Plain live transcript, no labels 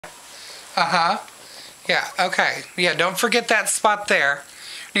Uh-huh. Yeah, okay. Yeah, don't forget that spot there.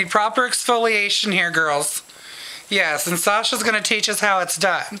 Need proper exfoliation here, girls. Yes, and Sasha's going to teach us how it's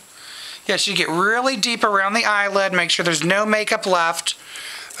done. Yes, you get really deep around the eyelid. Make sure there's no makeup left.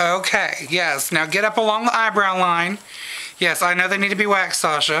 Okay, yes. Now get up along the eyebrow line. Yes, I know they need to be waxed,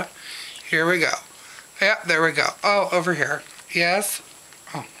 Sasha. Here we go. Yep, there we go. Oh, over here. Yes.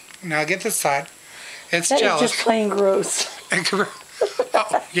 Oh, now get this side. It's that jealous. That is just plain gross.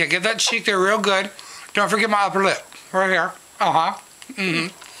 Oh, yeah, get that cheek there real good. Don't forget my upper lip. Right here. Uh-huh. Mm-hmm.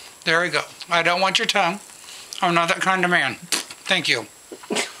 There we go. I don't want your tongue. I'm not that kind of man. Thank you.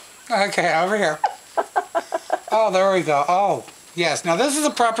 Okay, over here. Oh, there we go. Oh, yes. Now this is a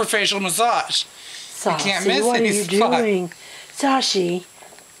proper facial massage. Sashi, you can't miss what any are you spot. doing?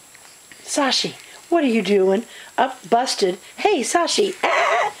 Sashi, what are you doing? Up, busted. Hey, Sashi,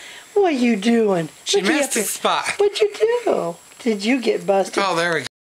 what are you doing? She missed the spot. What'd you do? Did you get busted? Oh, there we go.